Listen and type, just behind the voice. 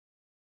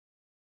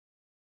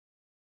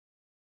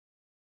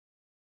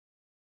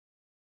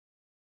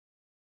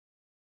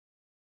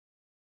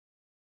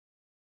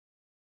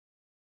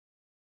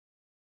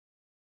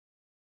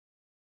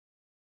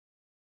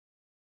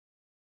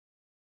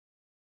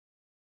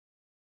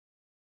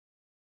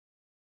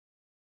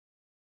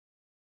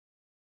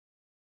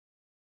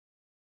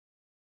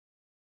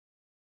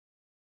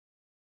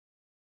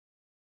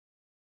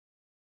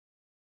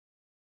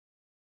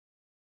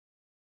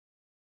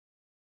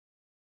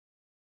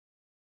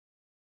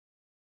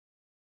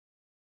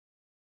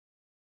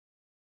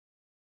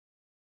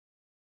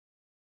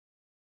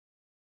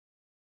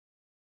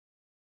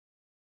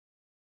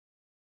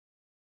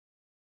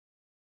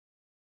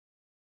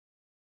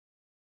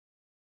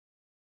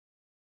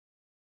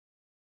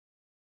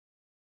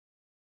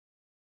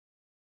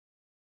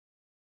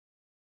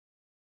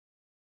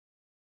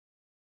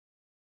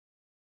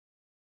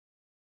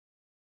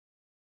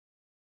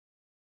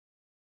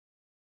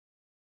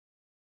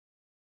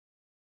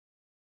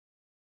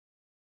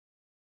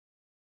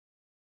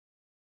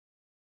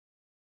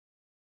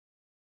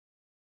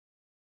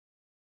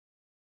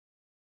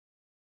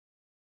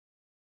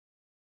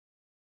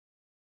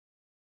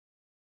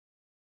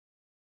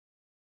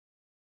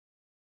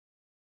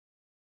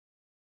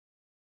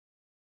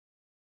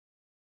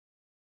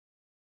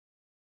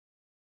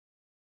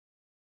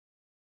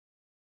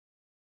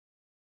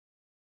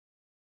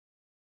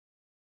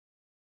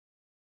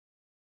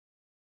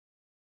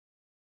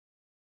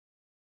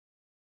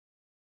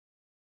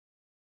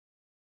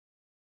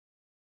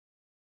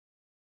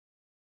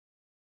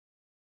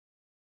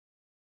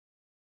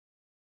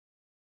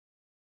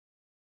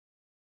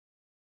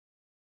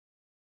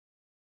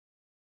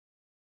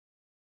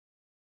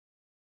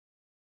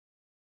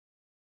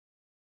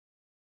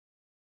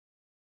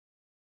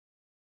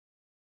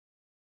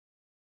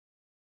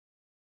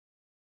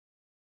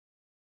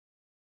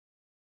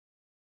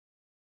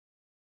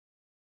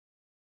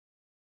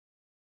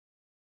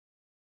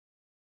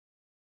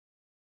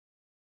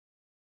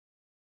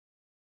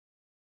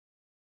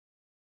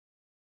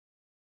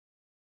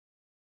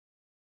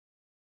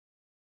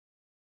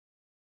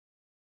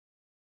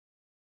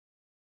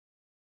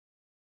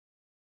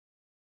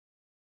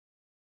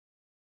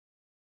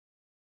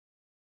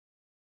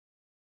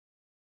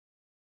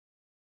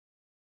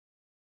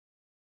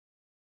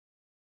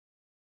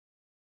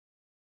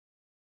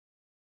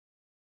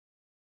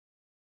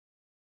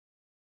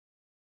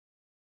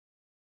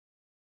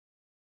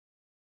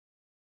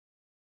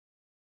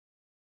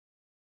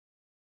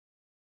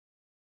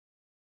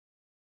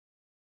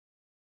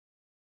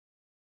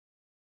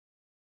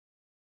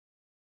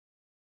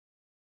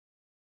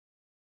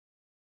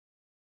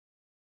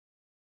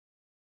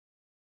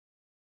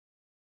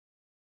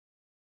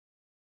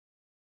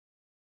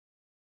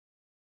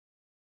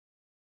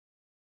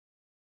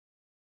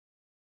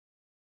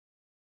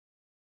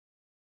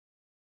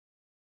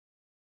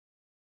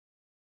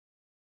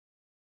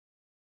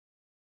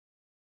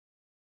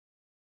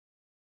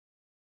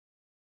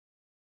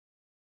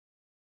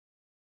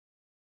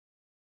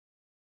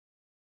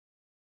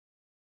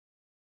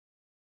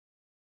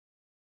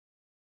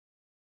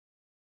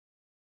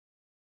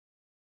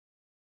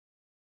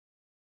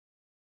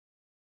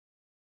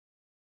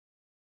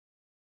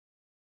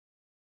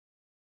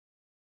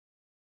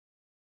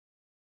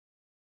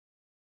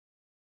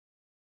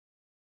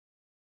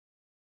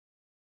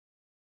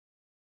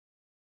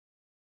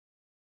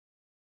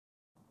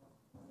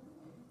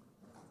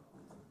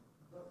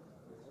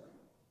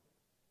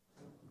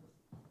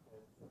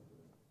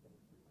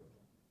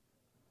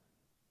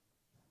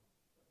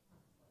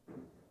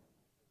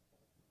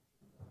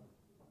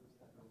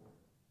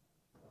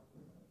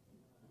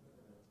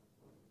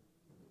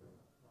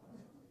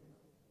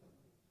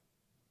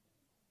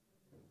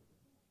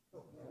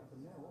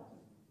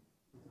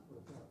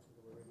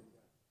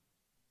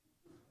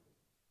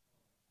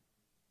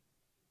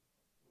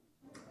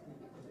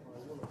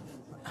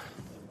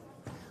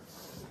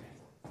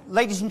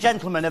Ladies and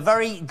gentlemen, a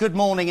very good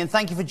morning and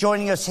thank you for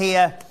joining us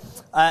here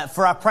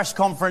for our press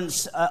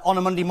conference on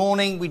a Monday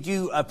morning. We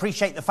do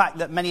appreciate the fact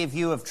that many of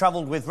you have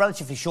travelled with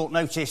relatively short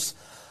notice.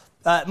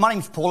 My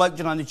name's Paul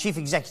Oakden, I'm the Chief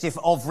Executive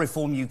of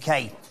Reform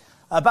UK.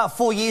 About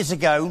 4 years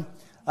ago,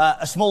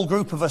 a small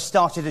group of us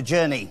started a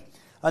journey,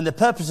 and the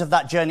purpose of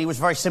that journey was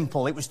very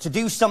simple. It was to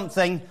do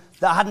something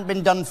that hadn't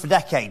been done for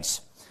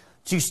decades,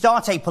 to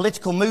start a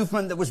political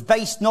movement that was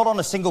based not on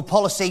a single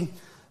policy,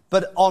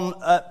 but on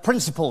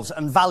principles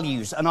and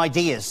values and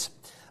ideas.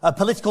 A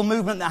political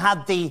movement that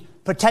had the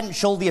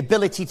potential, the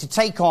ability to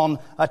take on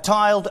a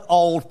tired,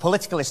 old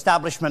political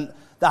establishment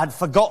that had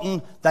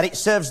forgotten that it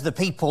serves the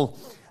people,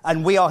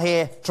 and we are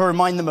here to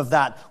remind them of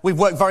that. We've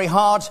worked very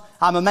hard,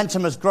 our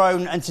momentum has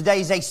grown, and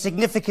today is a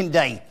significant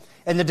day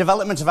in the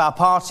development of our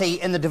party,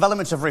 in the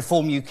development of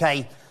Reform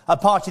UK, a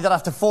party that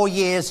after 4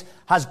 years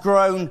has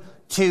grown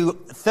to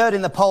third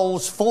in the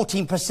polls,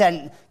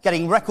 14%,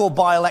 getting record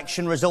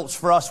by-election results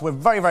for us. We're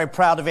very, very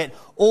proud of it,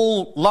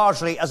 all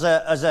largely as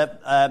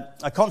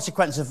a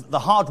consequence of the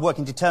hard work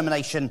and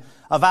determination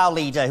of our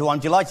leader, who I'm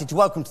delighted to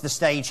welcome to the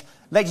stage,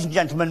 ladies and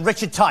gentlemen,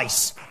 Richard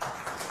Tice.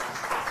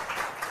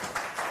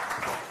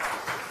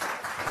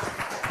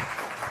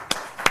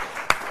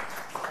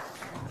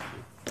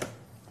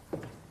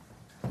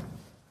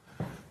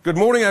 Good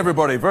morning,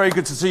 everybody. Very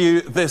good to see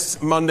you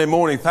this Monday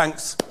morning.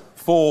 Thanks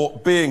for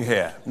being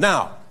here.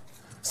 Now,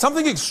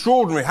 something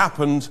extraordinary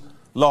happened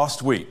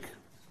last week.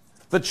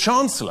 The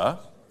Chancellor,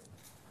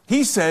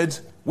 he said,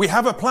 we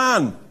have a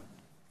plan,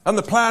 and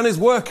the plan is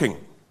working.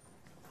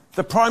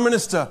 The Prime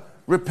Minister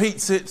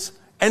repeats it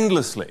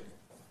endlessly.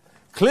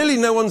 Clearly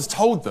no one's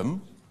told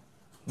them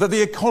that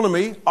the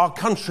economy, our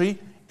country,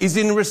 is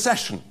in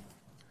recession.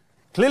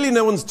 Clearly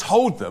no one's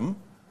told them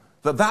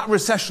that that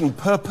recession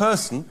per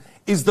person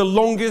is the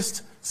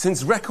longest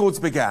since records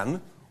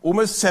began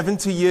almost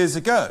 70 years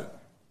ago.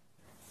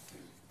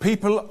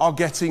 People are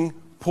getting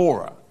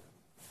poorer.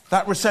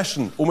 That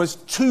recession,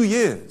 almost 2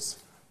 years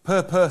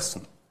per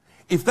person.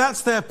 If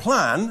that's their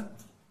plan,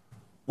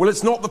 well,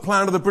 it's not the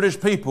plan of the British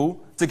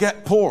people to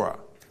get poorer.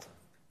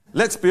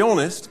 Let's be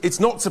honest, it's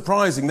not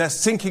surprising they're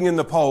sinking in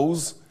the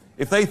polls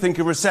if they think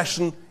a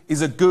recession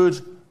is a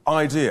good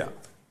idea.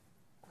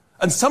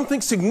 And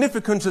something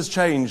significant has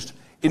changed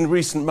in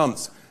recent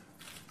months.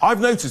 I've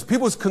noticed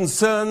people's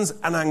concerns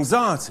and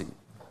anxiety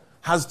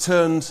has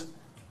turned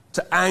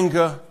to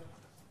anger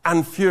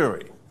and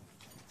fury.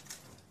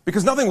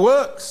 Because nothing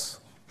works.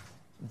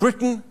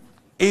 Britain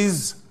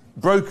is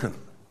broken.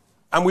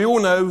 And we all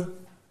know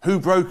who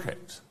broke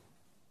it.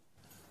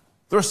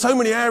 There are so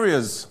many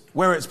areas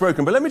where it's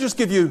broken, but let me just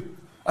give you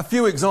a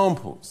few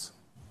examples.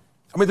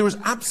 I mean, there is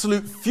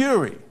absolute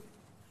fury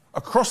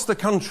across the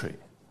country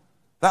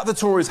that the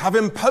Tories have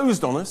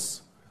imposed on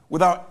us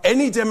without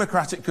any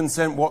democratic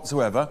consent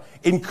whatsoever,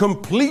 in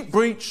complete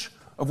breach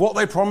of what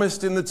they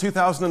promised in the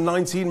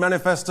 2019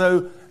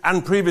 manifesto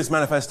and previous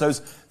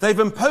manifestos. They've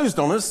imposed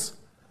on us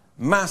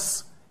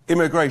mass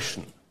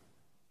immigration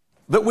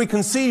that we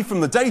can see from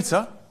the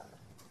data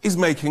is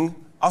making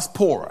us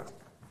poorer.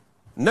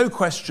 No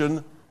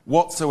question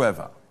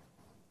whatsoever.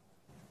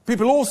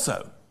 People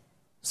also,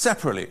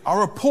 separately,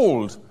 are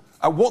appalled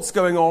at what's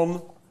going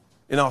on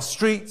in our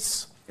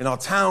streets, in our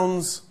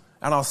towns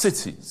and our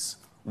cities,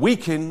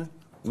 week in,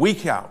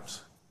 week out,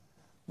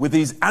 with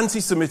these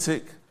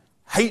anti-Semitic,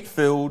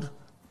 hate-filled,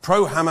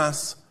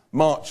 pro-Hamas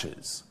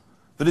marches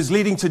that is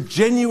leading to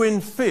genuine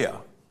fear.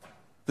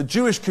 The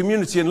Jewish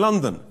community in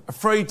London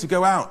afraid to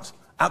go out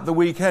at the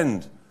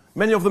weekend.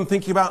 Many of them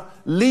thinking about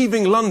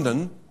leaving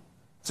London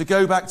to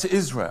go back to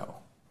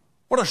Israel.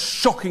 What a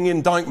shocking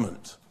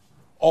indictment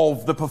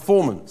of the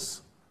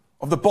performance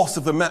of the boss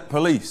of the Met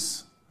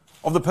Police,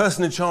 of the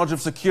person in charge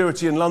of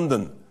security in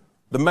London,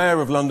 the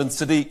Mayor of London,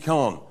 Sadiq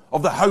Khan,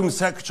 of the Home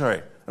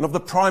Secretary and of the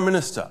Prime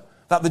Minister,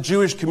 that the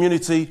Jewish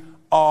community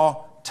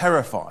are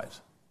terrified.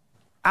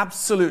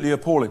 Absolutely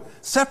appalling.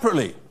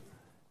 Separately,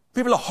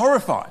 people are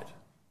horrified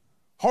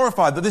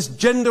that this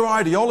gender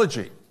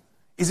ideology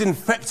is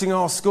infecting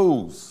our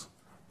schools,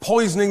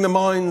 poisoning the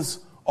minds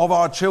of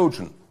our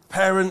children,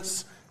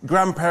 parents,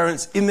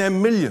 grandparents in their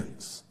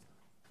millions,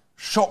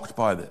 shocked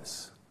by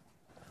this.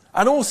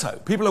 And also,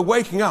 people are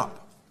waking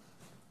up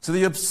to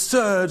the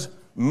absurd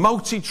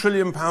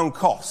multi-trillion-pound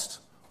cost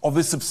of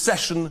this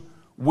obsession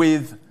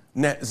with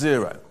net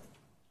zero.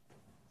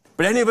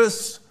 But any of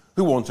us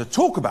who want to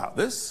talk about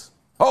this,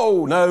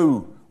 oh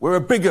no, we're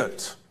a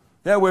bigot,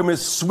 yeah, we're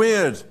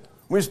smeared,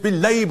 we must be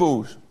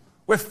labelled,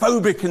 we're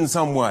phobic in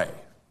some way.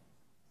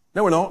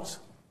 No, we're not.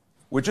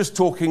 We're just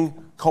talking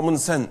common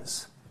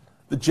sense.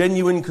 The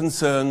genuine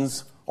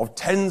concerns of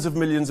tens of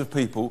millions of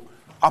people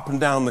up and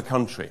down the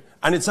country.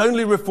 And it's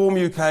only Reform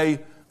UK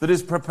that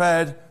is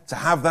prepared to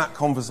have that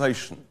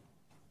conversation.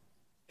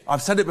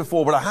 I've said it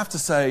before, but I have to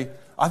say,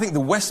 I think the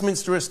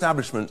Westminster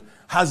establishment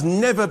has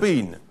never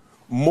been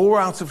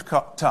more out of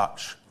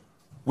touch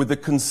with the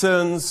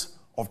concerns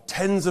of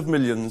tens of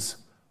millions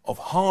of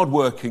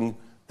hard-working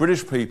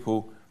British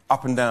people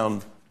up and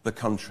down the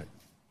country.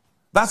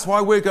 That's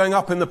why we're going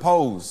up in the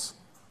polls.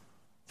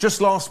 Just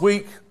last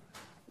week,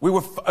 we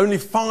were only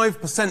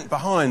 5%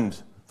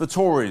 behind the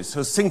Tories,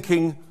 who are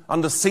sinking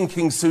under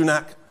sinking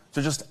Sunak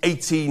to just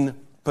 18%.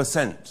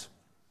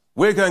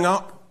 We're going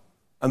up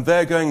and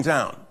they're going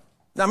down.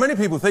 Now, many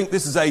people think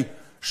this is a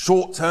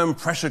short-term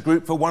pressure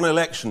group for one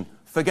election.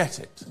 Forget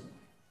it.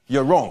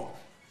 You're wrong.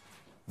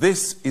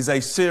 This is a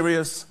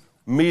serious,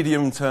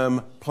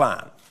 medium-term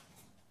plan.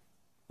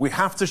 We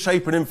have to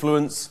shape and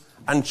influence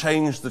and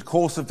change the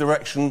course of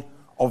direction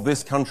of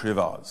this country of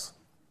ours.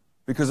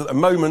 Because at the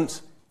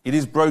moment, it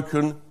is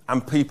broken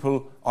and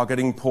people are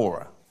getting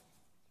poorer.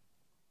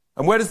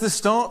 And where does this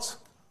start?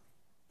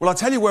 Well, I'll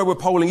tell you where we're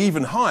polling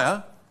even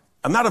higher,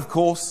 and that, of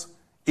course,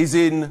 is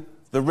in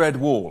the Red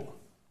Wall.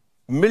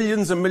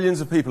 Millions and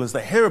millions of people, as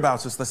they hear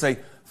about us, they say,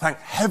 thank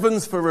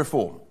heavens for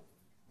reform.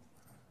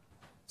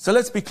 So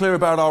let's be clear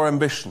about our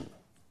ambition.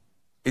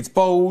 It's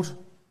bold,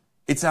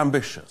 it's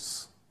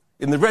ambitious.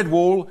 In the Red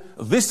Wall,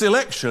 this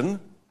election,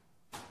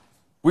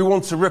 we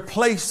want to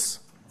replace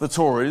the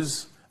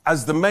Tories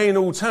as the main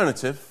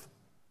alternative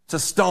to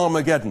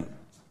Starmageddon.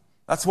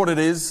 That's what it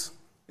is.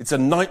 It's a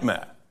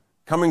nightmare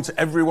coming to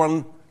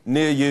everyone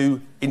near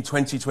you in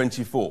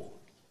 2024.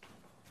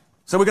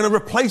 So we're going to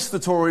replace the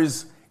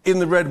Tories in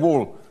the Red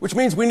Wall, which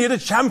means we need a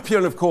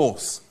champion, of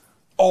course,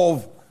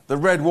 of the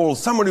Red Wall,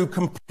 someone who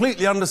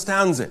completely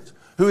understands it,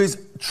 who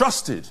is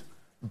trusted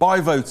by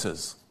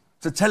voters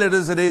to tell it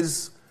as it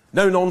is,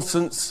 no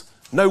nonsense,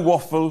 no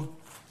waffle,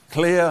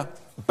 clear,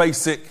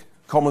 basic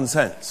common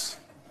sense.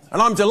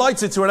 And I'm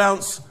delighted to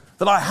announce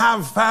that I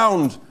have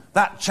found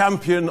that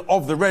champion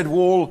of the Red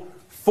Wall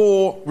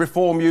for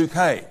Reform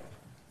UK.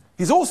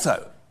 He's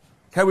also,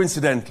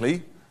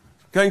 coincidentally,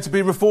 going to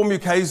be Reform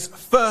UK's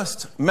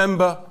first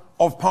Member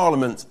of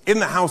Parliament in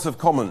the House of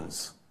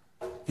Commons.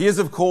 He is,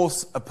 of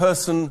course, a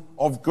person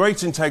of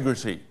great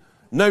integrity,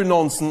 no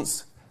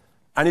nonsense,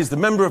 and is the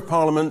Member of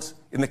Parliament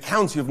in the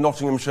county of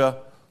Nottinghamshire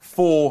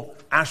for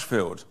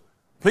Ashfield.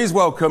 Please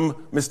welcome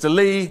Mr.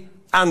 Lee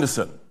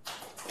Anderson.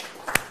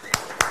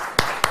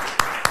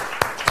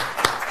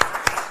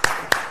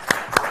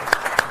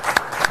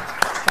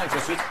 Thanks,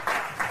 Richard.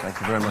 Thank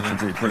you very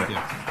much indeed. Brilliant.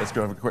 Let's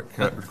go have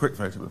a quick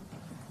photo with him.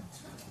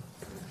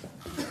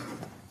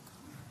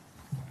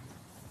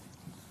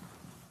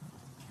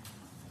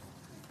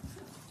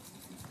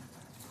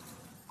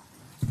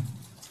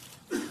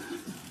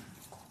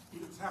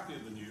 Happier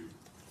than you.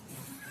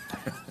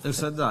 Who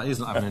said that? He's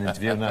not having an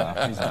interview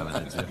now. He's having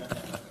an interview.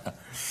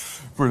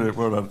 Brilliant,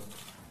 well done.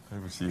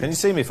 Over to you. Can you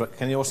see me?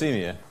 Can you all see me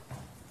here?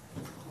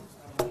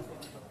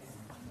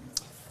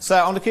 So,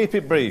 I'm going to keep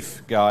it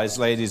brief, guys,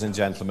 ladies and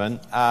gentlemen.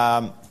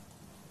 I'm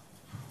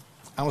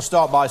going to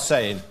start by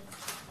saying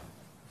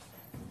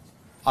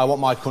I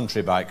want my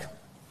country back.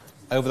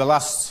 Over the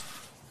last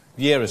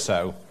year or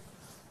so,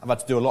 I've had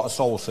to do a lot of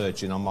soul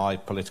searching on my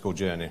political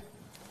journey.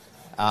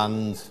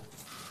 And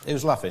it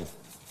was laughing.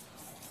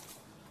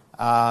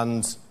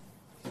 And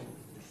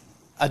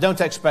I don't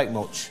expect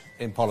much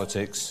in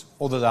politics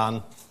other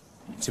than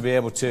to be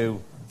able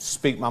to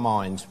speak my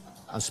mind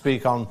and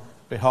speak on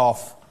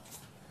behalf...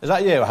 Is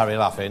that you, Harry,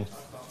 laughing?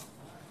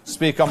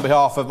 Speak on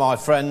behalf of my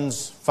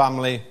friends,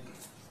 family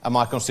and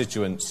my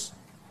constituents.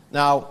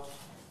 Now,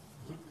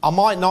 I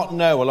might not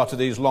know a lot of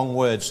these long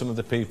words some of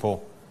the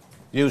people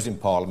use in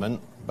Parliament,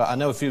 but I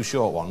know a few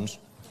short ones.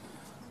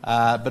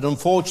 But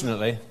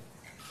unfortunately,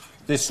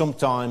 this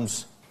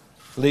sometimes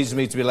leads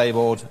me to be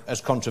labelled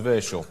as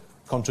controversial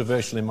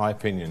in my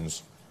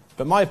opinions.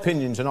 But my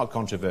opinions are not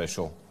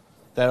controversial.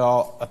 There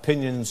are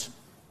opinions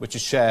which are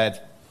shared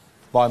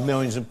by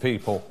millions of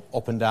people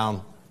up and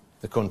down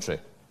the country.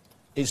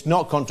 It's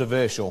not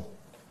controversial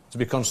to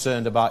be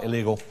concerned about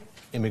illegal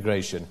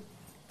immigration.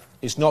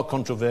 It's not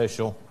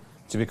controversial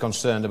to be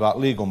concerned about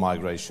legal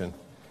migration.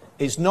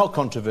 It's not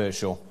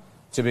controversial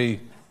to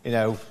be,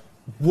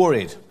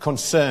 worried,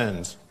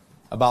 concerned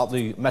about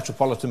the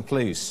Metropolitan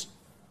Police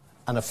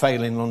and a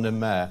failing London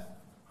Mayor,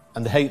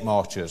 and the hate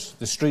marchers,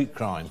 the street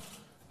crime,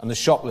 and the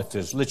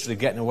shoplifters literally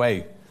getting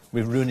away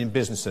with ruining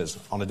businesses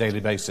on a daily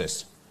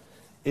basis.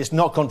 It's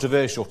not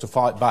controversial to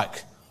fight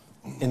back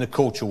in a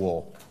culture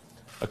war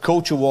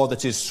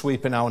that is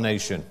sweeping our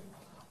nation.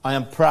 I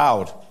am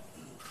proud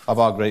of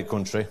our great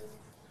country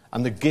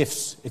and the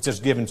gifts it has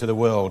given to the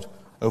world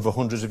over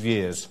hundreds of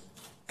years.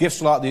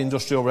 Gifts like the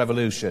Industrial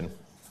Revolution,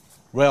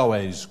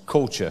 railways,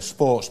 culture,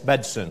 sports,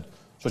 medicine,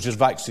 such as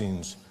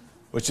vaccines,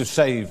 which have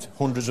saved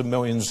hundreds of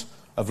millions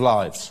of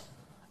lives.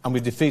 And we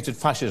defeated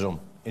fascism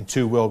in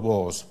 2 world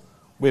wars.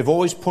 We've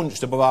always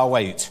punched above our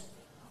weight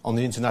on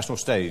the international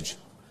stage.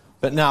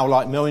 But now,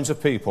 like millions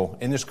of people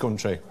in this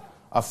country,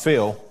 I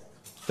feel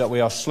that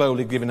we are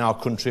slowly giving our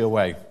country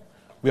away.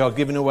 We are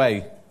giving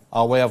away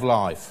our way of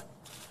life.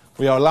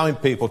 We are allowing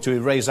people to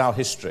erase our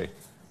history.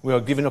 We are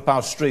giving up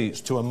our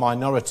streets to a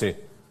minority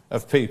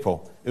of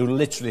people who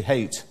literally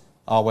hate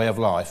our way of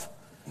life.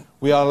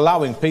 We are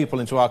allowing people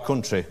into our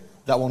country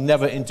that will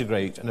never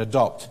integrate and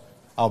adopt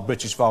our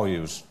British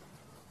values.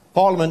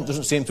 Parliament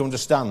doesn't seem to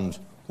understand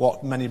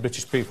what many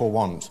British people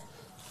want.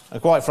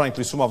 And quite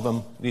frankly, some of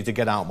them need to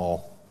get out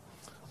more.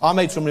 I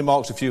made some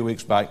remarks a few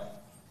weeks back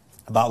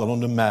about the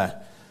London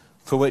Mayor,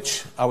 for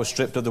which I was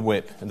stripped of the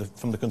whip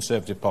from the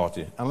Conservative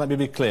Party. And let me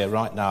be clear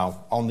right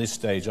now, on this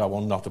stage, I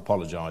will not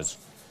apologise.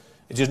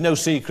 It is no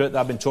secret that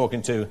I've been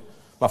talking to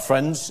my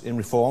friends in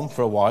Reform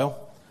for a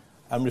while,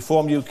 and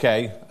Reform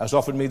UK has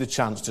offered me the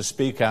chance to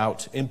speak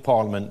out in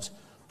Parliament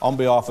on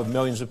behalf of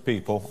millions of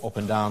people up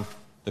and down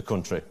the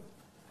country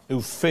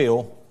who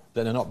feel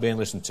that they're not being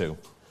listened to.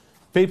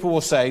 People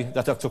will say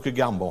that I've took a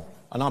gamble,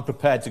 and I'm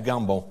prepared to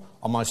gamble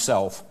on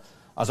myself,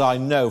 as I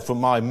know from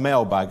my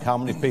mailbag how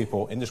many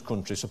people in this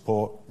country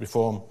support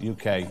Reform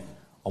UK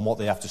on what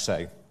they have to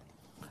say.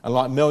 And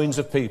like millions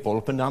of people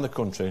up and down the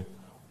country,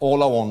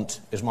 all I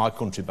want is my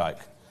country back.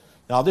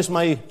 Now, this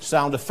may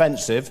sound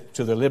offensive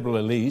to the Liberal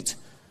elite,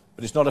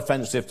 but it's not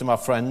offensive to my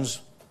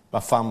friends, my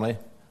family,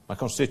 my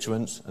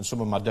constituents and some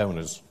of my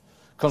donors.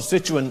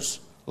 Constituents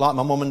like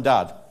my mum and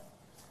dad,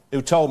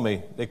 who told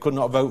me they could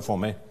not vote for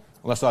me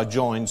unless I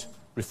joined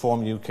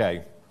Reform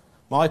UK.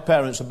 My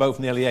parents are both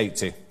nearly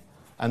 80,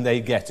 and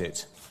they get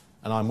it,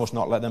 and I must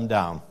not let them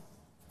down.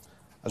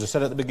 As I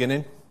said at the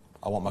beginning,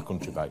 I want my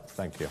country back.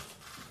 Thank you.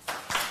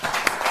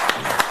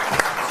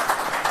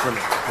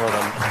 Brilliant. Well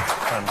done.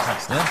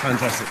 Fantastic. Yeah?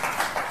 Fantastic.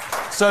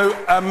 So,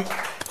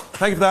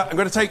 thank you for that. I'm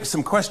going to take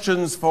some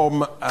questions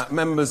from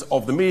members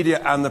of the media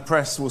and the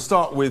press. We'll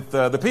start with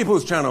the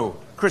People's Channel.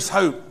 Chris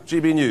Hope,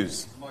 GB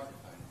News.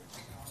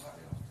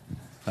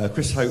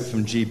 Chris Hope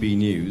from GB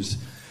News.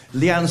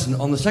 Lee Anderson,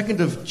 on the 2nd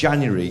of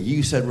January,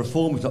 you said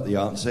reform is not the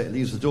answer. It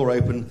leaves the door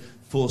open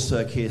for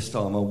Sir Keir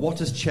Starmer. What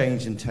has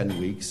changed in 10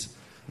 weeks?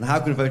 And how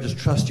can voters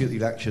trust you at the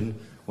election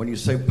when you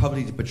so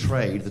publicly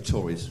betrayed the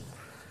Tories?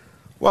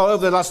 Well,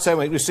 over the last 10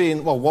 weeks, we've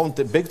seen, well, one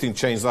big thing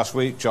changed last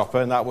week, Chopper,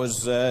 and that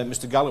was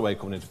Mr Galloway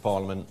coming into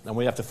Parliament. And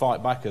we have to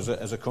fight back as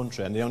a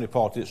country. And the only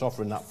party that's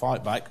offering that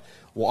fight back,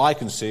 what I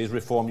can see, is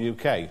Reform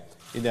UK.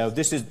 You know,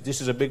 this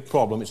is a big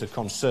problem. It's a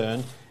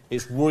concern.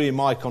 It's worrying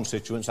my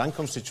constituents and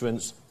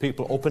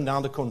people up and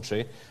down the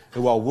country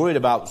who are worried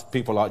about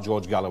people like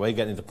George Galloway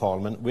getting into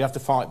Parliament. We have to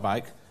fight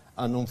back,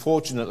 and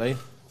unfortunately,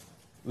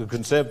 the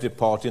Conservative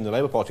Party and the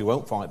Labour Party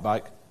won't fight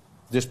back.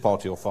 This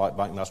party will fight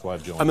back, and that's why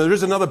I've joined. And there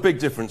is another big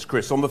difference,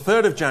 Chris. On the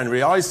 3rd of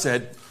January, I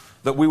said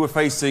that we were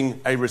facing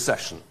a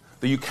recession,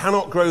 that you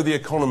cannot grow the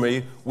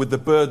economy with the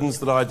burdens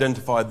that I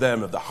identified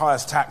them, of the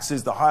highest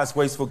taxes, the highest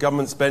wasteful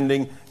government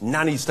spending,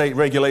 nanny state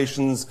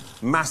regulations,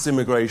 mass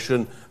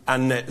immigration,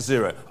 and net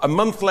zero. A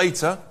month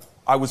later,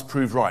 I was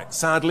proved right.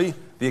 Sadly,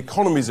 the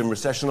economy's in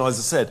recession. As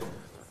I said,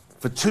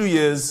 for 2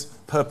 years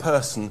per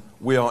person,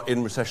 we are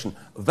in recession.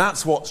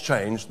 That's what's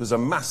changed. There's a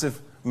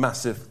massive,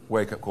 massive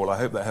wake-up call. I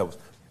hope that helps.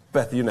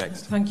 Beth, you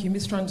next. Thank you,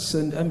 Mr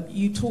Anderson.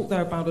 You talked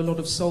there about a lot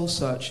of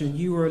soul-searching.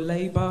 You were a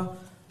Labour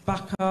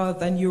backer,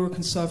 then you were a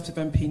Conservative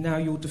MP, now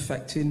you're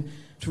defecting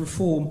to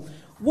Reform.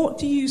 What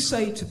do you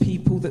say to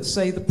people that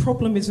say the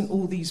problem isn't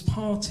all these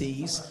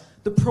parties,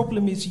 the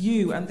problem is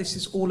you, and this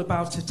is all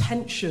about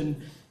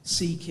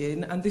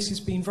attention-seeking, and this has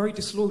been very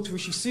disloyal to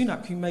Rishi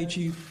Sunak, who made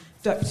you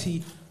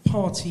Deputy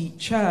Party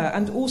Chair,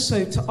 and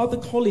also to other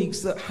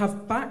colleagues that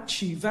have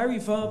backed you very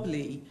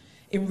verbally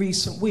in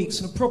recent weeks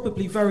and are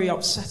probably very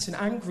upset and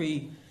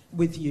angry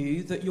with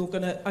you that you're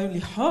going to only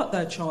hurt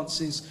their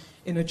chances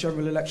in a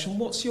general election.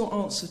 What's your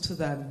answer to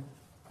them?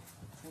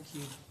 Thank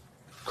you.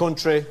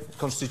 Country,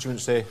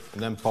 constituency,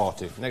 and then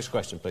party. Next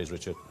question, please,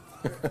 Richard.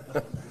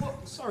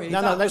 Sorry.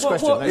 Next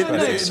question. What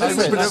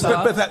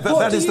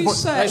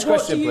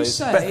do you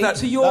say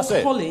to your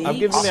colleagues I've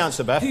given the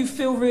answer, Beth. who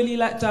feel really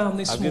let down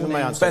this morning? I've given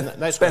my answer.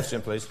 Next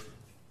question, please.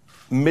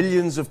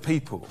 Millions of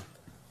people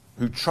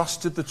who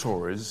trusted the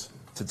Tories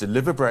to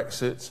deliver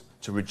Brexit,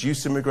 to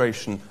reduce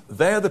immigration,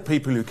 they're the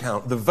people who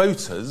count. The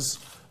voters,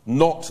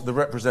 not the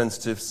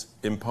representatives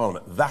in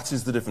Parliament. That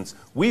is the difference.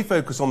 We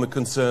focus on the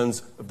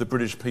concerns of the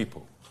British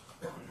people.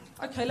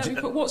 OK, let me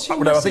put... What's your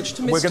message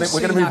to Mr Sunak?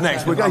 We're going to move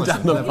next. We're going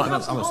down the line.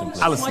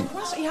 Alison.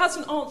 He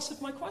hasn't answered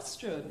my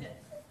question.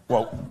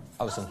 Well,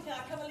 Alison.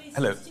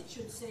 Hello.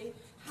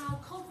 How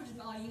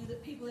confident are you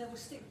that people there will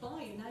stick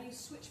by you now you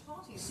switch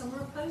parties? Some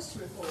are opposed to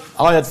reform.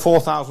 I had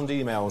 4,000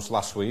 emails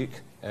last week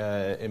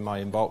in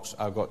my inbox.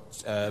 I've got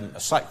a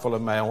sack full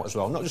of mail as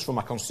well, not just from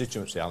my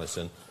constituency,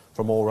 Alison,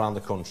 from all around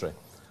the country.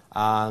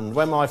 And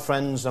when my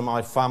friends and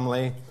my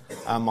family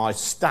and my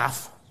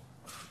staff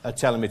are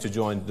telling me to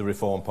join the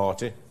Reform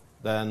Party,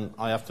 then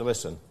I have to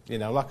listen. You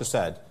know, like I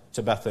said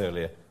to Beth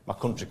earlier, my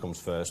country comes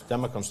first,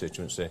 then my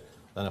constituency,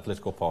 then a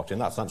political party.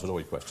 And that's answered all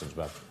your questions,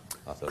 Beth.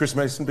 Chris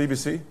Mason,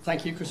 BBC.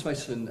 Thank you, Chris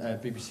Mason,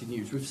 BBC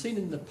News. We've seen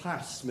in the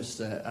past,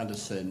 Mr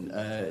Anderson,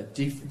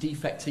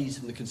 defectees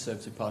from the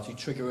Conservative Party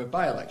trigger a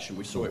by-election.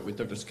 We saw it with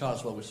Douglas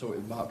Carswell, we saw it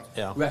with Mark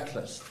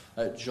Reckless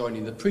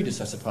joining the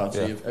predecessor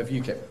party of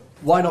UKIP.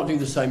 Why not do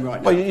the same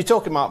right now? Well, you're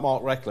talking about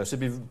Mark Reckless. It'd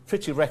be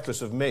pretty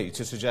reckless of me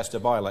to suggest a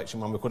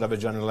by-election when we could have a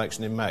general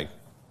election in May.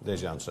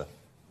 There's your answer.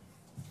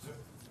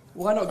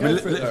 Why not go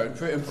for it,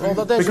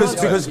 though?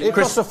 Because it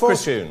costs a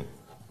fortune.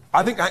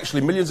 I think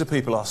actually millions of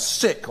people are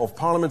sick of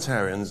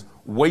parliamentarians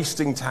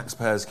wasting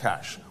taxpayers'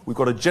 cash. We've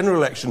got a general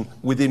election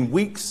within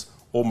weeks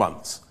or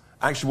months.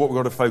 Actually, what we've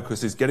got to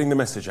focus is getting the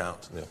message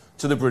out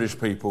to the British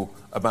people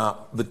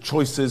about the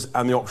choices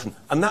and the option.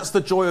 And that's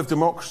the joy of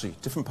democracy.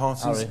 Different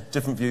parties, Harry.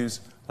 different views.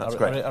 That's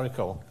great. Harry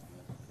Cole.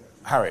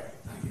 Harry.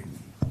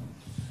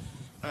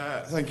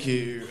 Thank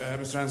you,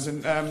 Mr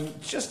Anderson.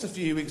 Just a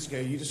few weeks ago,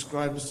 you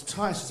described Mr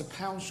Tice as a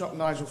pound shop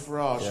Nigel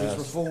Farage, whose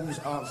reforms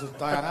answered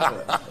Diane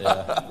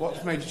Abbott.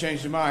 What's made you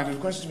change your mind? And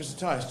the question to Mr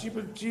Tice,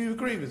 do you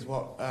agree with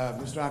what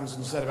Mr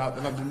Anderson said about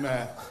the London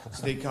Mayor,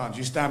 Sadiq Khan? Do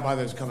you stand by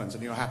those comments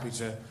and you're happy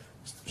to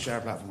share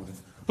a platform with him?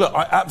 Look,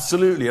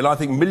 absolutely, and I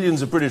think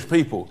millions of British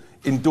people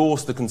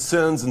endorse the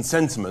concerns and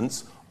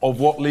sentiments of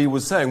what Lee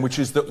was saying, which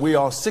is that we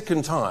are sick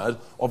and tired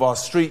of our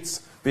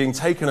streets being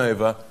taken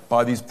over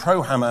by these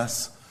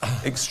pro-Hamas,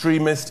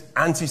 extremist,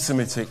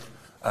 anti-Semitic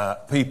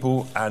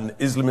people and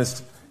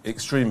Islamist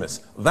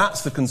extremists.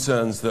 That's the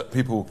concerns that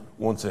people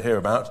want to hear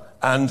about.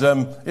 And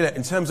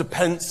in terms of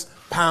pence,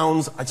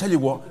 pounds, I tell you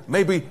what,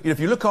 maybe if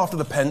you look after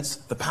the pence,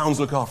 the pounds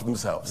look after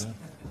themselves. Yeah.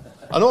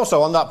 And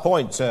also on that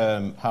point,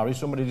 Harry,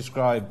 somebody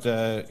described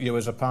you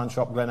as a pound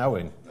shop Glen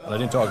Owen, and I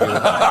didn't argue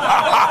with that.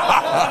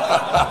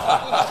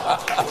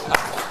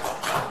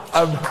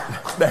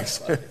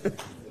 Next.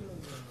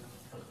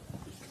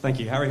 Thank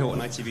you. Harry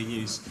Horton, ITV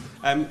News.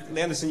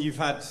 Lee Anderson, you've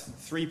had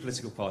 3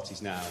 political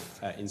parties now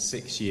in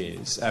 6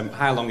 years.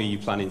 How long are you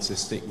planning to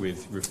stick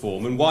with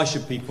reform? And why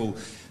should people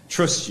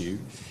trust you,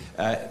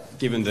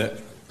 given that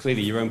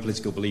clearly your own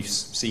political beliefs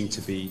seem to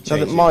be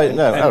changing?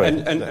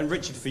 And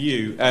Richard, for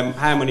you,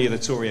 how many of the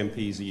Tory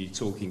MPs are you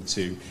talking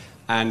to?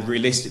 And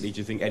realistically, do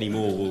you think any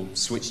more will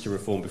switch to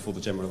reform before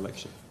the general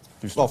election?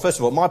 Well, first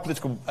of all, my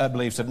political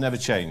beliefs have never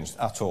changed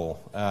at all.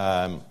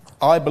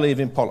 I believe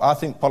in I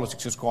think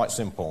politics is quite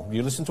simple.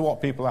 You listen to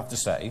what people have to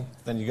say,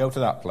 then you go to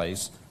that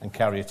place and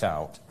carry it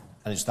out,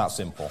 and it's that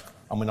simple.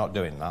 And we're not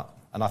doing that.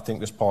 And I think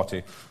this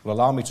party will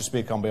allow me to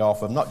speak on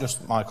behalf of not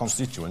just my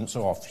constituents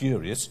who are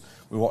furious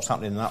with what's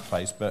happening in that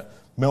place, but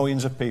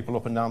millions of people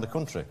up and down the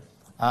country.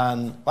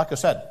 And like I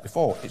said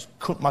before,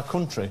 my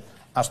country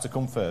has to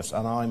come first,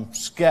 and I'm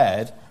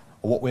scared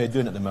of what we're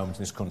doing at the moment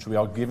in this country. We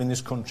are giving this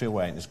country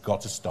away, and it's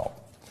got to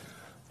stop.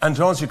 And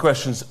to answer your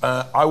questions,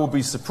 I will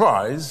be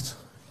surprised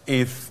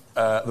if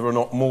there are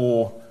not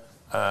more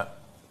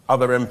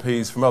other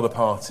MPs from other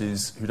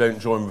parties who don't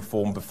join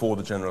reform before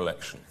the general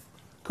election.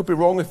 Could be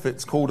wrong if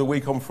it's called a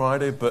week on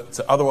Friday, but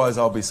otherwise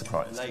I'll be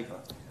surprised. Labour.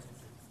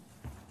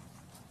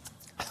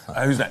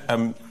 Who's that?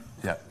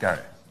 Gary.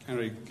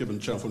 Harry Gibbon,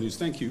 Channel 4 News.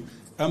 Thank you.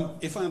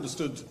 If I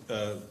understood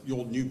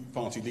your new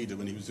party leader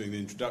when he was doing the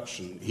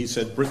introduction, he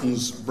said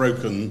Britain's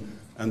broken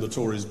and the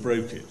Tories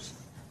broke it.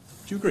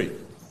 Do you agree?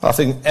 I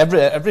think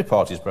every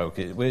party's broke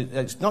it.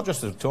 It's not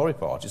just the Tory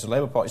party, it's the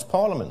Labour party, it's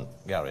Parliament,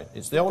 Gary.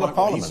 It's the whole of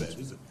Parliament. What he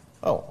said, is it?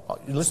 Oh,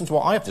 you listen to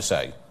what I have to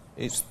say.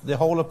 It's the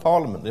whole of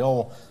Parliament, the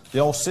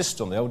whole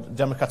system, the old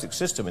democratic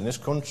system in this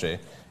country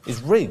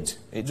is rigged.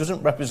 It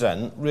doesn't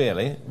represent,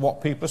 really,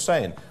 what people are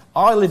saying.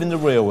 I live in the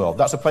real world.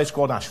 That's a place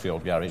called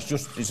Ashfield, Gary.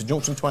 It's a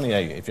Junction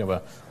 28, if you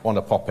ever want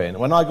to pop in.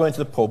 When I go into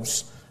the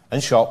pubs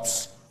and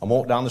shops and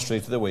walk down the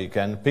street at the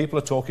weekend, people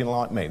are talking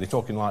like me. They're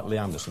talking like Lee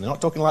Anderson. They're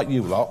not talking like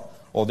you lot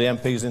or the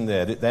MPs in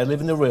there. They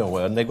live in the real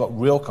world, and they've got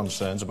real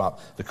concerns about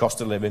the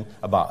cost of living,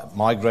 about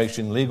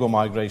migration, legal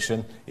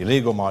migration,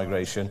 illegal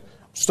migration,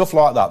 stuff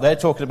like that. They're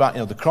talking about,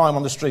 the crime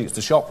on the streets,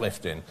 the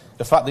shoplifting,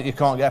 the fact that you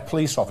can't get a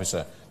police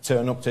officer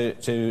turn up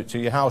to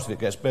your house if it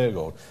gets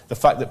burgled, the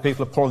fact that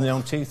people are pulling their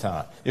own teeth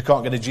out, you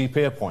can't get a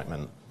GP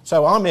appointment.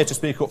 So I'm here to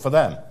speak up for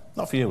them,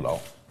 not for you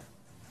lot.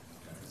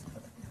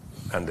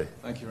 Andy.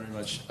 Thank you very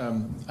much.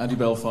 Andy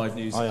Bell, 5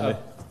 News. Hi, Andy.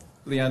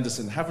 Lee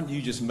Anderson, haven't you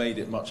just made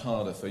it much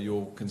harder for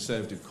your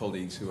Conservative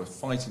colleagues who are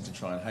fighting to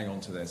try and hang on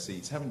to their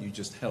seats? Haven't you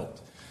just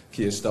helped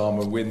Keir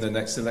Starmer win the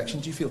next election?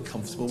 Do you feel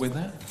comfortable with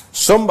that?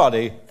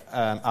 Somebody,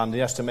 Andy,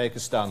 has to make a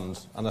stand.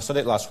 And I said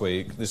it last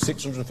week, there's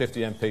 650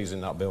 MPs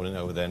in that building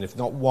over there, and if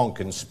not one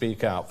can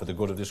speak out for the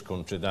good of this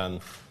country, then,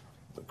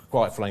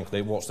 quite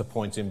frankly, what's the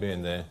point in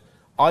being there?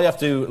 I have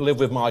to live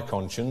with my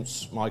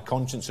conscience. My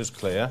conscience is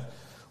clear.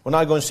 When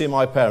I go and see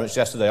my parents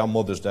yesterday on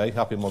Mother's Day,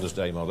 happy Mother's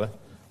Day, Mother,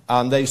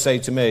 and they say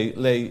to me,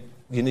 Lee,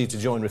 you need to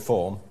join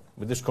reform.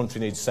 This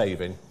country needs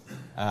saving.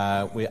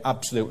 We're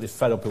absolutely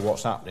fed up with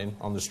what's happening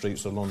on the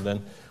streets of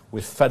London.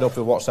 We're fed up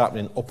with what's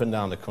happening up and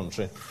down the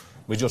country.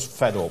 We're just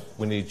fed up.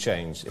 We need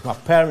change. If my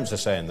parents are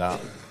saying that,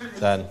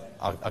 then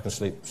I can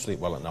sleep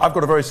well at night. I've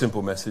got a very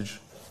simple message.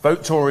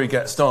 Vote Tory,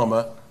 get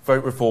Starmer.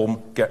 Vote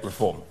Reform, get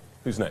Reform.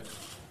 Who's next?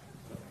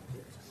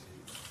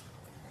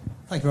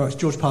 Thank you very much.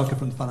 George Parker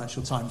from the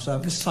Financial Times.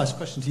 Mr. Tice,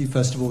 question to you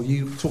first of all.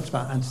 You talked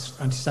about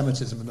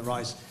anti-Semitism and the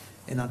rise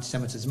in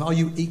anti-Semitism. Are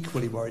you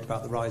equally worried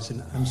about the rise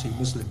in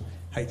anti-Muslim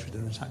hatred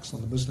and attacks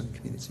on the Muslim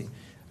community?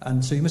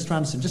 And so, Mr.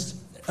 Anderson, just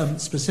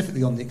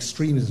specifically on the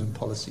extremism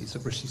policies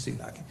of Rishi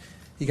Sunak,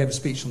 he gave a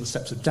speech on the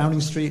steps of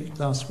Downing Street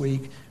last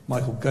week.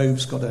 Michael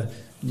Gove's got a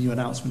new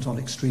announcement on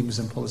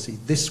extremism policy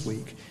this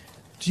week.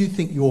 Do you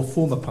think your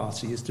former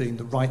party is doing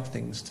the right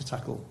things to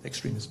tackle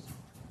extremism?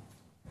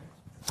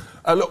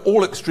 Look,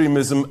 all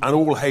extremism and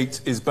all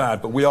hate is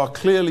bad, but we are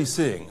clearly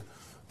seeing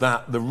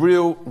that the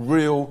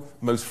real,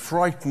 most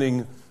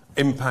frightening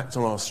impact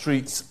on our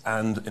streets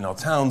and in our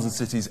towns and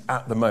cities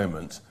at the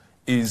moment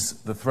is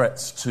the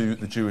threats to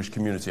the Jewish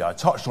community. I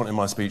touched on it in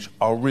my speech.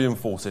 I'll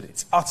reinforce it.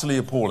 It's utterly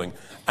appalling.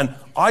 And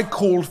I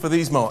called for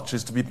these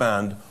marches to be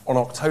banned on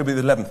October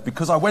the 11th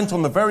because I went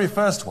on the very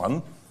first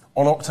one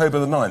on October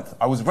the 9th.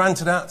 I was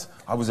ranted at,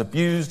 I was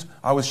abused,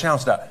 I was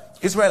shouted at.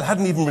 Israel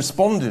hadn't even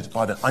responded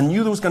by then. I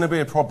knew there was going to be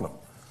a problem.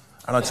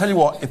 And I tell you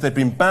what, if they'd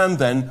been banned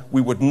then,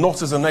 we would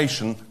not as a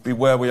nation be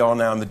where we are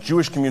now, and the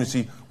Jewish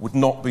community would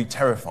not be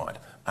terrified.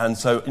 And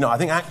so, I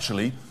think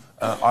actually,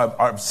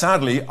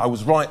 sadly, I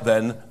was right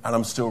then, and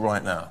I'm still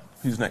right now.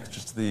 Who's next?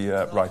 Just to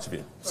the right of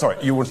you. Sorry,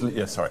 you wanted to...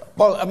 Yeah, sorry.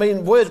 Well, I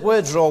mean,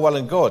 words are all well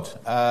and good.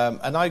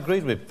 And I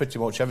agreed with pretty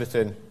much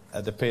everything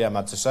the PM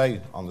had to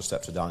say on the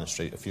steps of Downing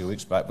Street a few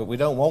weeks back, but we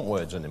don't want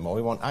words anymore,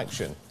 we want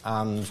action.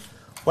 And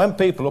when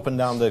people up and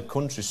down the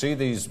country see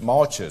these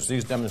marches,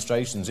 these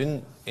demonstrations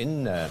in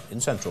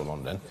central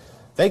London,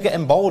 they get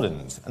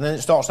emboldened, and then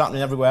it starts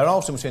happening everywhere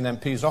else, and we're seeing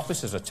MPs'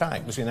 offices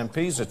attacked, we're seeing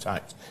MPs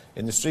attacked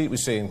in the street, we're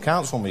seeing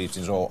council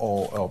meetings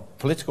or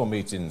political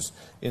meetings,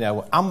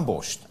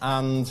 ambushed,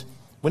 and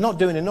we're not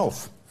doing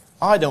enough.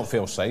 I don't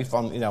feel safe,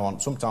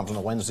 sometimes on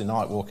a Wednesday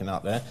night walking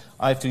out there,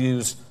 I have to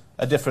use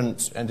a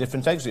different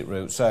exit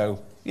route.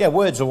 So, yeah,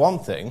 words are one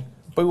thing,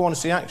 but we want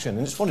to see action.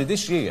 And it's funny,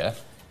 this year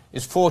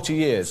is 40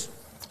 years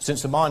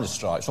since the miners'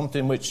 strike,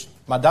 something which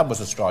my dad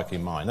was a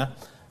striking miner,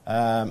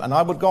 and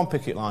I would go on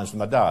picket lines with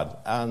my dad,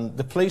 and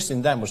the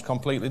policing then was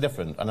completely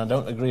different, and I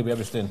don't agree with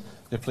everything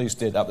the police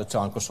did at the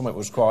time, because some of it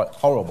was quite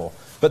horrible.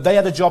 But they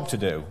had a job to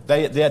do.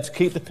 They had to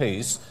keep the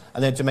peace,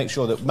 and they had to make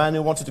sure that men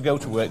who wanted to go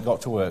to work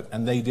got to work,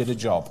 and they did a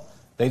job.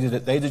 They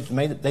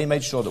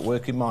made sure that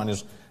working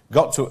miners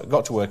got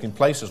to work in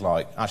places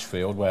like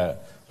Ashfield, where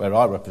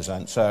I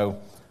represent. So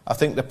I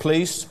think the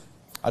police,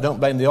 I don't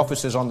blame the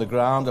officers on the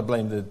ground, I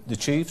blame the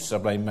chiefs, I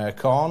blame Mayor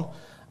Khan.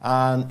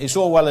 And it's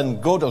all well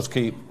and good us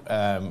keep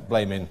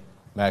blaming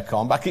Mayor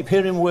Khan, but I keep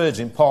hearing words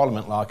in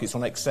Parliament like it's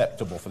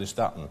unacceptable for this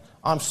to happen.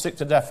 I'm sick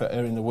to death at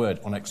hearing the word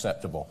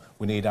unacceptable.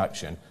 We need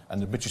action,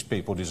 and the British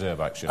people deserve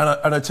action.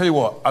 And I tell you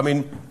what, I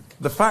mean,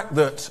 the fact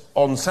that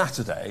on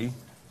Saturday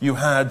you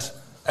had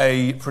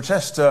a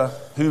protester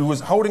who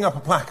was holding up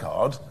a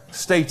placard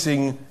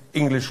stating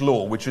English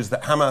law, which is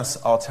that Hamas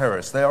are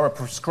terrorists. They are a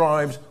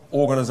proscribed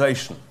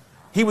organisation.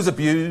 He was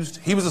abused,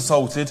 he was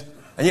assaulted,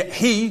 and yet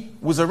he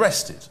was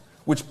arrested,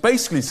 which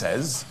basically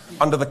says,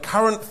 under the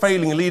current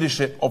failing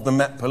leadership of the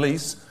Met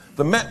Police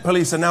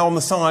are now on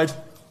the side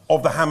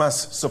of the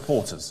Hamas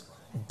supporters.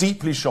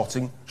 Deeply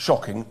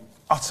shocking,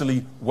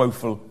 utterly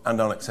woeful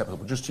and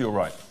unacceptable. Just to your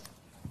right.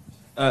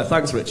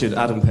 Thanks, Richard.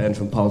 Adam Payne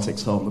from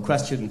Politics Home. A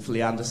question for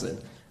Lee Anderson.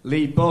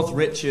 Lee, both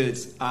Richard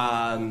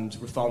and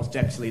Reform's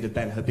Deputy Leader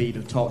Ben Habib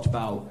have talked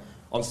about,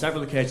 on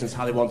several occasions,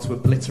 how they want to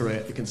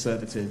obliterate the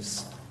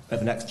Conservatives at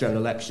the next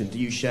general election. Do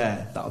you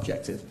share that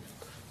objective?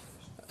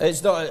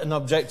 It's not an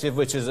objective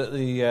which is at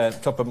the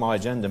top of my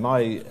agenda.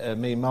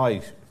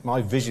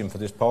 My vision for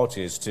this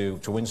party is to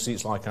win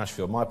seats like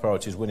Ashfield. My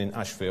priority is winning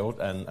Ashfield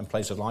and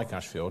places like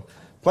Ashfield.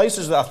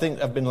 Places that I think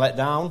have been let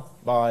down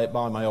by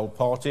my old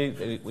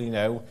party.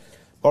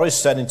 Boris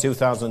said in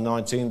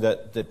 2019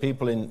 that the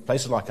people in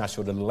places like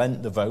Ashfield had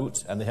lent the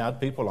vote, and they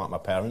had people like my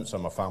parents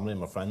and my family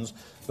and my friends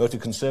voted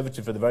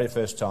Conservative for the very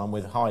first time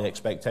with high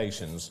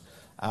expectations.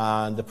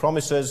 And the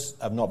promises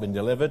have not been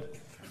delivered.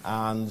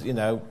 And,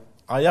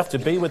 I have to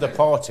be with a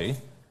party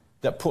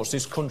that puts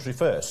this country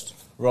first,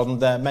 rather than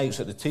their mates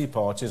at the tea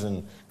parties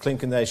and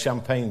clinking their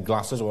champagne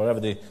glasses or wherever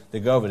they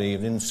go over the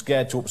evening,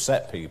 scared to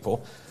upset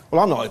people.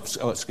 Well, I'm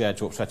not scared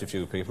to upset a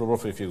few people,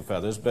 ruffle a few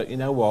feathers, but you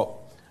know what?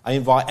 I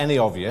invite any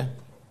of you.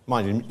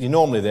 Mind you, you're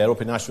normally there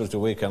up in Ashfield the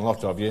weekend, a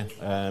lot of you,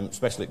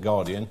 especially at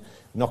Guardian,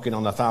 knocking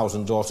on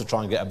 1,000 doors to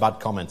try and get a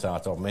bad comment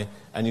out of me,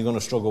 and you're going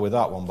to struggle with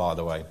that one, by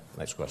the way.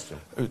 Next question.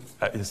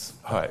 Yes,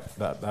 hi.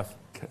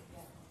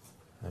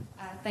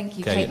 Thank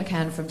you, Kate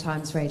McCann from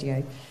Times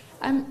Radio.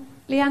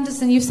 Lee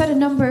Anderson, you've said a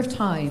number of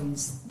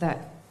times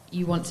that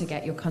you want to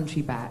get your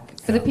country back.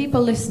 For the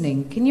people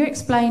listening, can you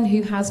explain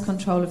who has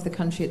control of the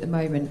country at the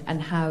moment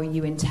and how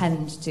you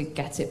intend to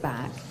get it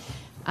back?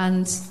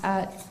 And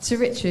to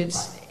Richard,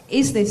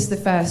 is this the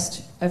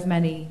first of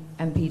many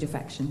MP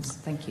defections?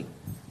 Thank you.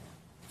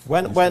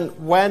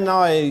 When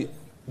I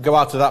go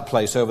out to that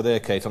place over there,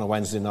 Kate, on a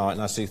Wednesday night,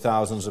 and I see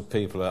thousands of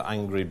people, an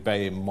angry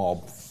baying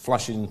mob,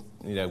 flashing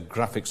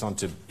graphics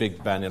onto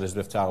Big Ben,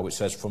 Elizabeth Tower, which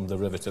says "From the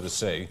river to the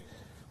sea,"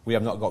 we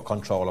have not got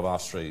control of our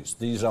streets.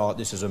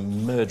 This is a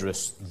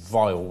murderous,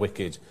 vile,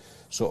 wicked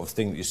sort of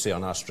thing that you see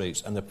on our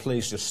streets, and the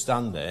police just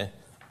stand there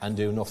and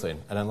do nothing.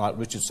 And then, like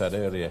Richard said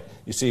earlier,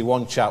 you see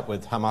one chap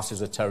with Hamas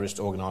is a terrorist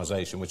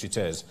organisation, which it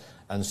is,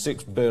 and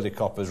 6 burly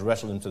coppers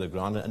wrestle him to the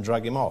ground and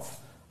drag him off.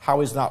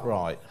 How is that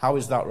right? How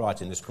is that right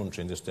in this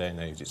country in this day and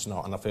age? It's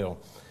not. And I feel,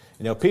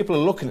 people are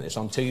looking at this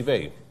on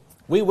TV.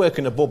 We work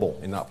in a bubble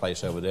in that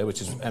place over there,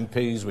 which is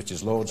MPs, which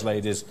is lords,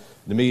 ladies,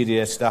 the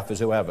media, staffers,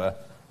 whoever.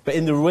 But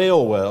in the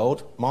real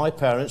world, my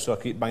parents, who I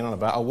keep banging on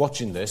about, are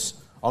watching this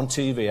on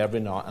TV every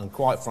night, and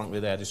quite frankly,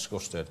 they're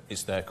disgusted.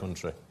 It's their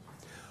country.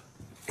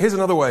 Here's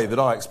another way that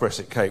I express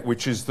it, Kate,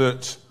 which is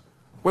that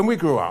When we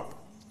grew up,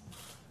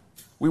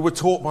 we were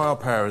taught by our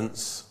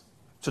parents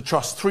to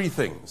trust three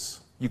things.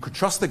 You could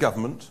trust the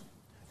government,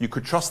 you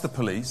could trust the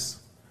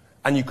police,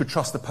 and you could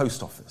trust the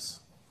post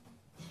office.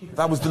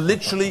 That was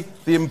literally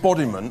the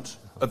embodiment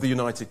of the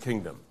United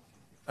Kingdom.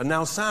 And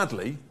now,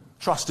 sadly,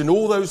 trust in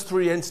all those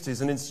three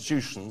entities and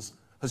institutions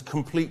has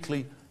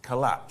completely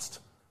collapsed.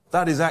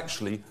 That is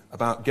actually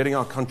about getting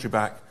our country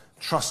back,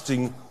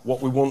 trusting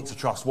what we want to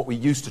trust, what we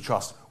used to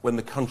trust when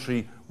the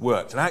country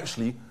worked. And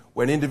actually,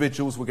 when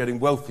individuals were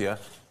getting wealthier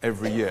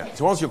every year.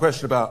 To answer your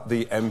question about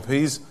the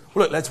MPs,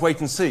 well, look, let's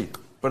wait and see.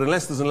 But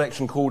unless there's an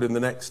election called in the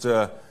next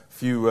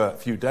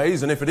few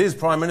days, and if it is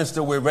Prime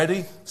Minister, we're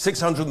ready.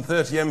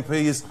 630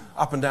 MPs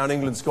up and down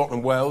England,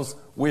 Scotland, Wales,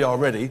 we are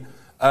ready.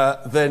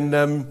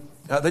 Then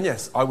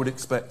yes, I would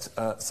expect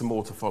some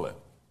more to follow.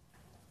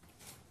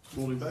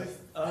 Morning,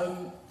 both.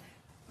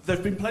 There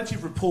have been plenty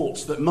of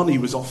reports that money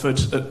was offered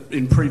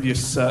in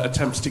previous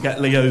attempts to get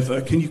Lee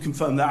over. Can you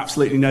confirm that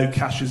absolutely no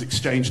cash has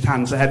exchanged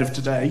hands ahead of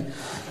today?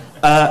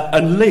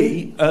 And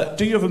Lee,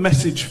 do you have a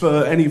message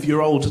for any of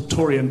your old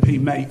Tory MP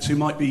mates who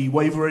might be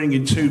wavering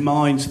in two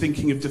minds,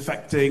 thinking of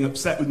defecting,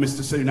 upset with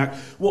Mr Sunak?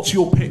 What's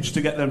your pitch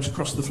to get them to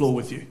cross the floor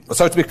with you? Well,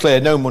 so to be clear,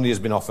 no money has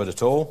been offered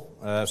at all,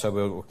 so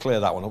we'll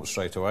clear that one up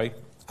straight away.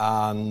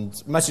 And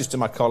message to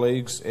my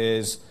colleagues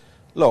is,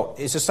 look,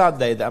 it's a sad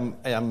day that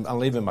I'm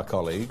leaving my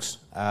colleagues,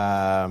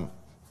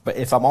 but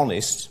if I'm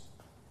honest,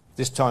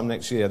 this time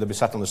next year they'll be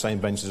sat on the same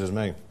benches as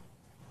me.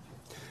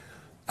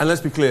 And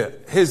let's be clear,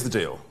 here's the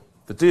deal.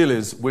 The deal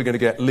is we're going to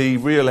get Lee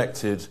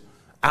re-elected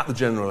at the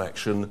general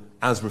election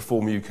as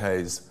Reform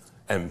UK's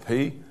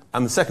MP.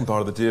 And the second part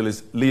of the deal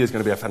is Lee is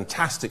going to be a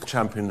fantastic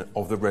champion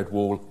of the Red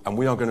Wall, and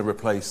we are going to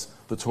replace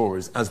the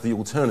Tories as the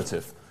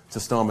alternative to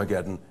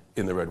Starmageddon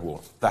in the Red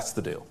Wall. That's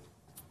the deal.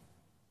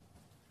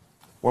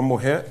 One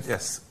more here.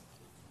 Yes.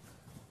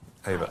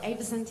 Ava. Hi,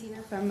 Ava Santina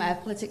from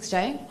Politics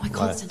Joe. I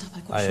can't stand up,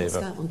 I've got a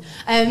short skirt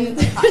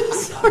on.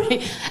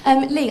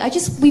 Sorry. Lee,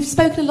 we've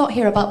spoken a lot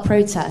here about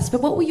protests,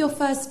 but what will your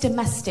first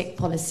domestic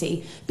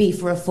policy be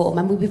for reform?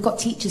 And we've got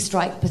teacher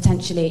strike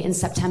potentially in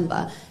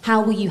September.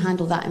 How will you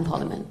handle that in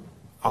Parliament?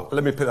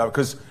 Let me pick that up,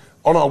 because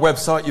on our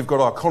website you've got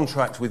our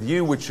contract with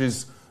you, which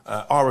is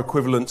our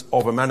equivalent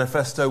of a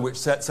manifesto which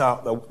sets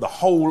out the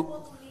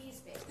whole...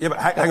 Yeah, but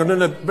hang on,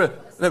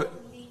 no.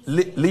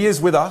 Lee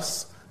is with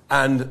us.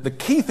 And the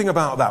key thing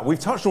about that, we've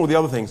touched on all the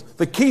other things,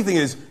 the key thing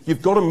is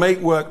you've got to make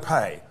work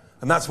pay.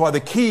 And that's why the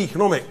key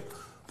economic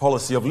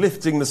policy of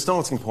lifting the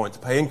starting point to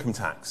pay income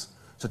tax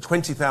to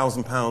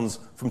 £20,000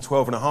 from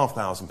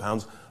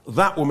 £12,500,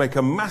 that will make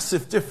a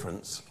massive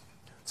difference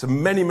to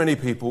many, many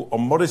people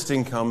on modest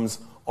incomes,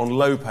 on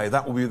low pay.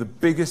 That will be the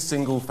biggest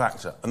single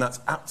factor, and that's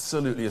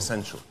absolutely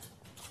essential.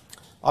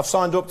 I've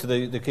signed up to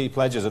the key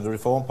pledges of the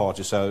Reform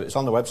Party, so it's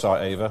on the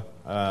website,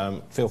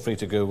 Ava. Feel free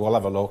to go, we'll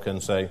have a look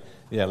and say,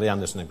 yeah, Lee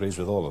Anderson agrees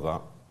with all of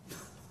that.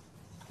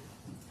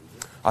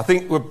 I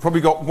think we've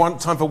probably got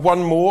time for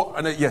one more.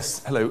 And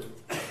yes, hello.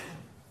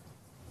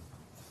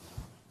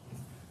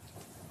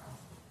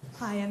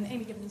 Hi, I'm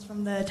Amy Gibbons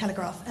from The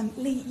Telegraph.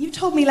 Lee, you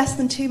told me less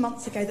than 2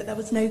 months ago that there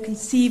was no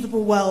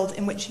conceivable world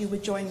in which you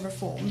would join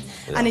Reform,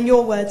 and in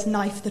your words,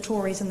 knife the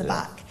Tories in the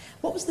back.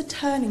 What was the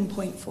turning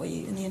point for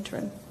you in the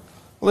interim?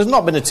 Well, there's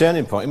not been a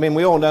turning point. I mean,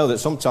 we all know that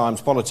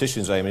sometimes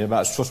politicians, Amy, are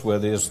about as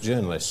trustworthy as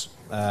journalists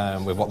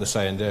with what they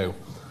say and do.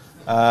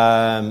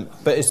 But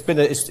it's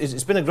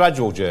been a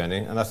gradual journey,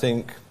 and I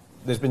think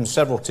there's been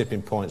several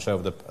tipping points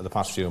over the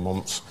past few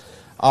months.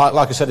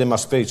 Like I said in my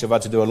speech, I've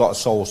had to do a lot of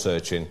soul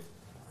searching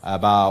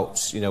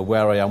about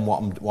where I am,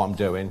 what I'm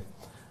doing,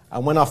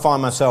 and when I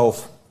find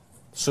myself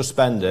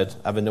suspended,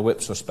 having the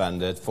whip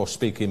suspended for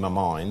speaking my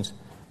mind,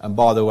 and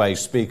by the way,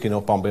 speaking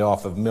up on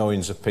behalf of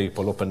millions of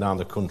people up and down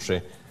the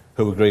country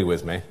who agree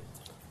with me,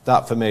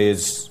 that for me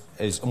is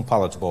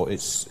unpalatable.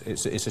 It's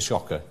a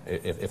shocker,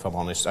 if I'm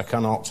honest. I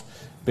cannot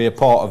be a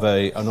part of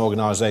an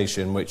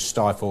organisation which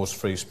stifles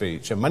free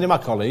speech. And many of my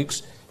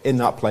colleagues in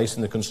that place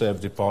in the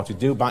Conservative Party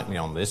do back me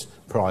on this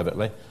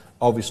privately.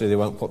 Obviously, they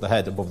won't put their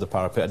head above the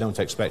parapet. I don't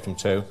expect them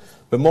to.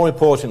 But more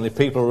importantly,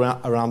 people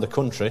around the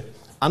country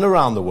and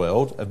around the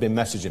world have been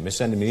messaging me,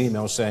 sending me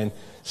emails saying,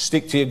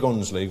 stick to your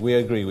guns, Lee, we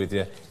agree with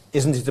you.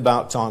 Isn't it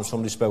about time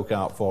somebody spoke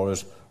out for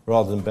us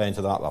rather than baying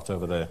to that lot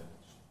over there?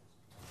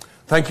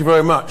 Thank you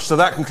very much. So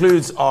that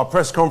concludes our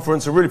press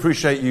conference. I really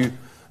appreciate you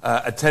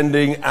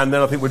attending, and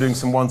then I think we're doing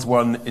some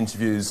one-to-one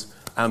interviews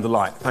and the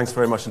like. Thanks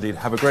very much indeed.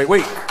 Have a great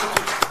week.